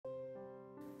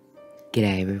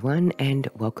G'day everyone and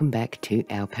welcome back to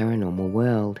our paranormal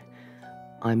world.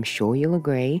 I'm sure you'll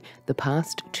agree the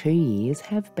past 2 years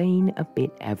have been a bit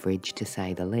average to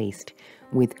say the least,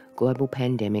 with global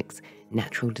pandemics,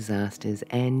 natural disasters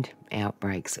and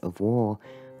outbreaks of war.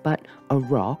 But a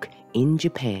rock in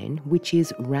Japan, which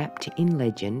is wrapped in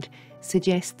legend,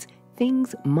 suggests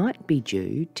things might be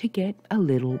due to get a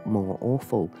little more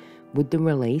awful with the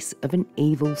release of an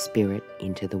evil spirit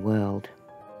into the world.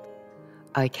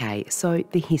 Okay, so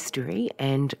the history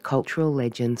and cultural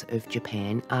legends of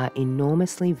Japan are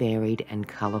enormously varied and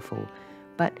colourful,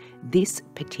 but this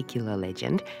particular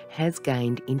legend has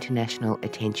gained international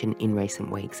attention in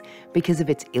recent weeks because of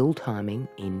its ill timing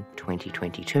in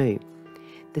 2022.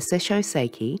 The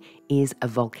Sessho-Seki is a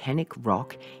volcanic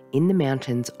rock in the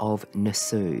mountains of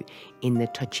Nasu in the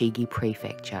Tochigi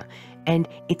prefecture, and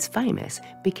it's famous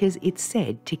because it's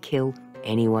said to kill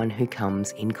anyone who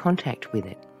comes in contact with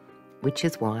it, which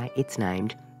is why it's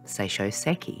named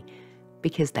Sessho-Seki,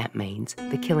 because that means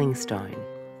the killing stone.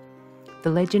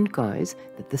 The legend goes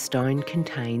that the stone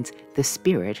contains the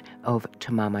spirit of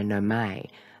Tamamo-no-mae,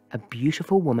 a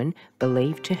beautiful woman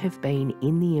believed to have been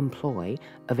in the employ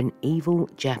of an evil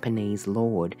Japanese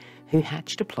lord who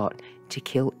hatched a plot to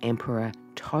kill Emperor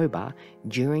Toba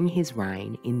during his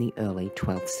reign in the early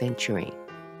 12th century.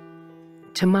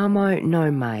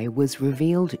 Tamamo-no-mae was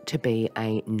revealed to be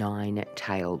a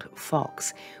 9-tailed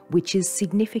fox, which is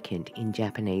significant in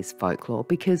Japanese folklore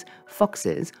because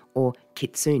foxes, or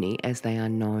kitsune as they are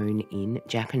known in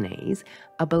Japanese,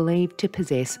 are believed to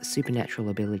possess supernatural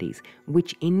abilities,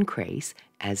 which increase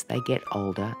as they get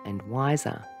older and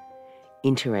wiser.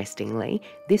 Interestingly,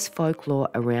 this folklore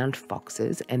around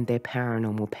foxes and their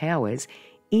paranormal powers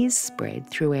is spread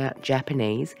throughout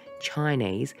Japanese,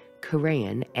 Chinese,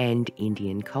 Korean and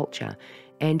Indian culture,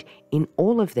 and in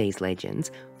all of these legends,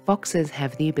 foxes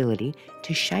have the ability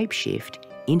to shapeshift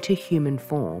into human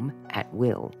form at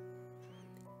will.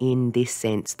 In this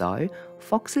sense though,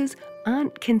 foxes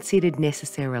aren't considered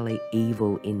necessarily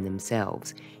evil in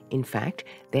themselves. In fact,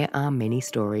 there are many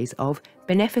stories of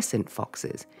beneficent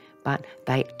foxes, but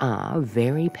they are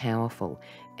very powerful,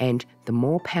 and the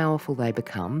more powerful they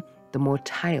become, the more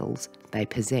tails they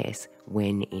possess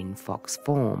when in fox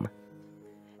form.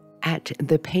 At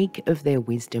the peak of their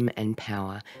wisdom and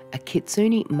power, a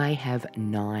kitsune may have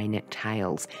 9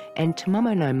 tails, and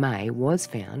Tamamo-no-mae was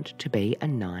found to be a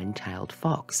 9-tailed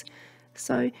fox.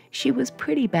 So she was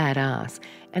pretty badass,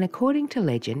 and according to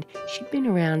legend, she'd been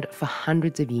around for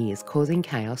hundreds of years, causing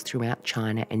chaos throughout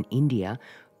China and India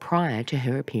prior to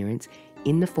her appearance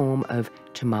in the form of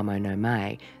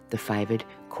Tamamo-no-mae, the favoured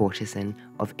courtesan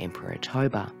of Emperor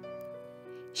Toba.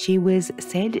 She was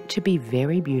said to be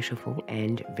very beautiful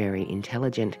and very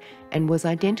intelligent, and was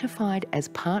identified as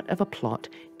part of a plot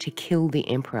to kill the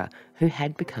emperor, who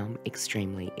had become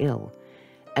extremely ill.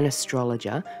 An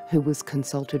astrologer who was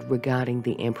consulted regarding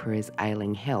the emperor's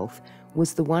ailing health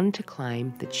was the one to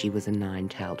claim that she was a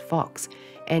 9-tailed fox,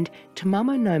 and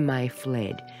Tamamo-no-mae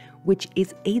fled, which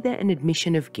is either an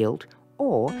admission of guilt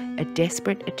or a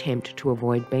desperate attempt to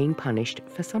avoid being punished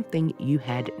for something you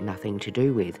had nothing to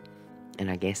do with. And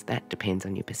I guess that depends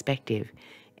on your perspective.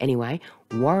 Anyway,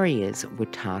 warriors were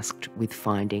tasked with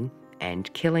finding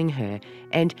and killing her,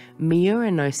 and Miura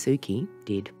no Suki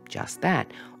did just that,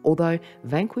 although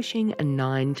vanquishing a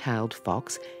 9-tailed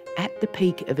fox at the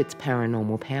peak of its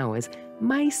paranormal powers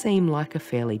may seem like a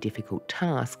fairly difficult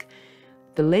task.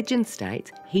 The legend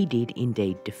states he did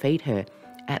indeed defeat her,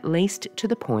 at least to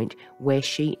the point where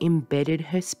she embedded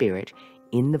her spirit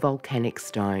in the volcanic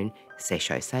stone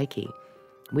Sessho-Seki,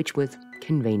 which was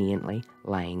conveniently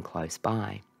laying close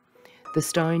by. The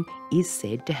stone is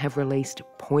said to have released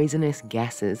poisonous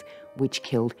gases which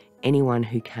killed anyone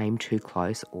who came too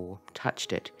close or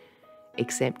touched it,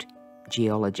 except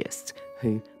geologists,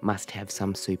 who must have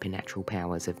some supernatural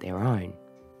powers of their own.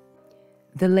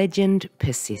 The legend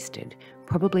persisted,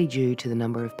 probably due to the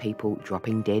number of people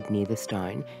dropping dead near the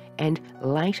stone, and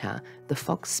later the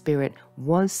fox spirit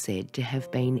was said to have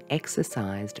been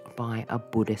exorcised by a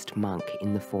Buddhist monk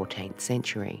in the 14th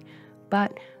century.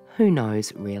 But who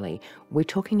knows really? We're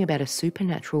talking about a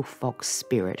supernatural fox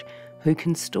spirit who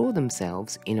can store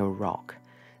themselves in a rock.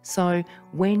 So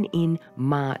when in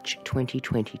March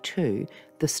 2022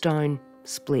 the stone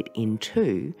split in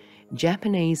two,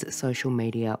 Japanese social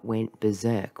media went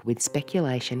berserk with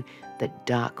speculation that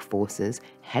dark forces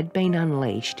had been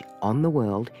unleashed on the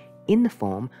world in the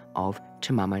form of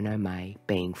Tamamo-no-mae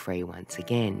being free once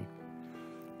again.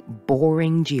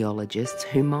 Boring geologists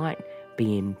who might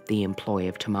be in the employ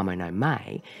of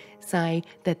Tamamo-no-mae say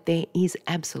that there is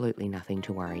absolutely nothing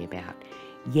to worry about.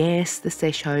 Yes, the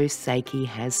Sessho-Seki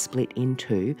has split in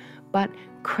two, but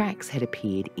cracks had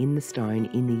appeared in the stone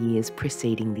in the years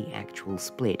preceding the actual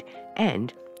split,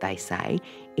 and, they say,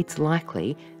 it's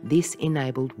likely this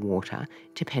enabled water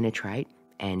to penetrate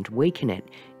and weaken it,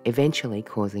 eventually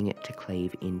causing it to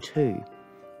cleave in two.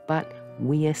 But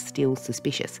we are still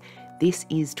suspicious. This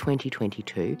is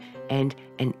 2022, and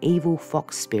an evil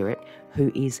fox spirit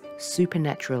who is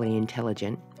supernaturally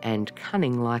intelligent and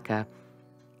cunning like a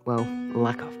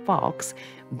fox,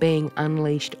 being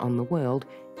unleashed on the world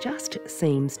just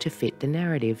seems to fit the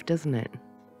narrative, doesn't it?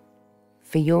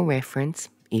 For your reference,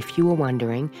 if you were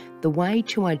wondering, the way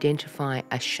to identify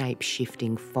a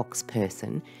shape-shifting fox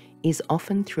person is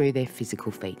often through their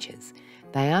physical features.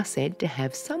 They are said to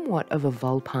have somewhat of a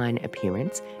vulpine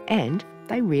appearance, and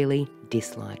they really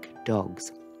dislike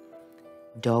dogs.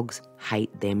 Dogs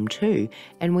hate them too,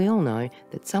 and we all know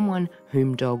that someone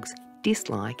whom dogs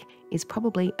dislike is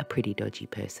probably a pretty dodgy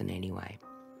person anyway.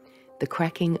 The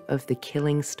cracking of the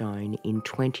killing stone in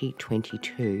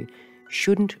 2022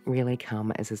 shouldn't really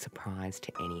come as a surprise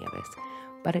to any of us,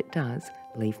 but it does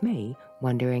leave me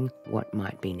wondering what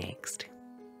might be next.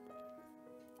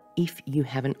 If you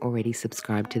haven't already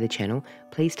subscribed to the channel,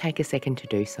 please take a second to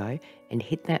do so and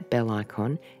hit that bell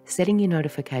icon, setting your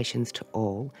notifications to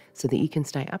all so that you can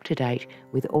stay up to date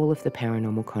with all of the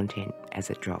paranormal content as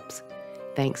it drops.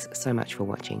 Thanks so much for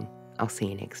watching. I'll see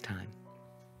you next time.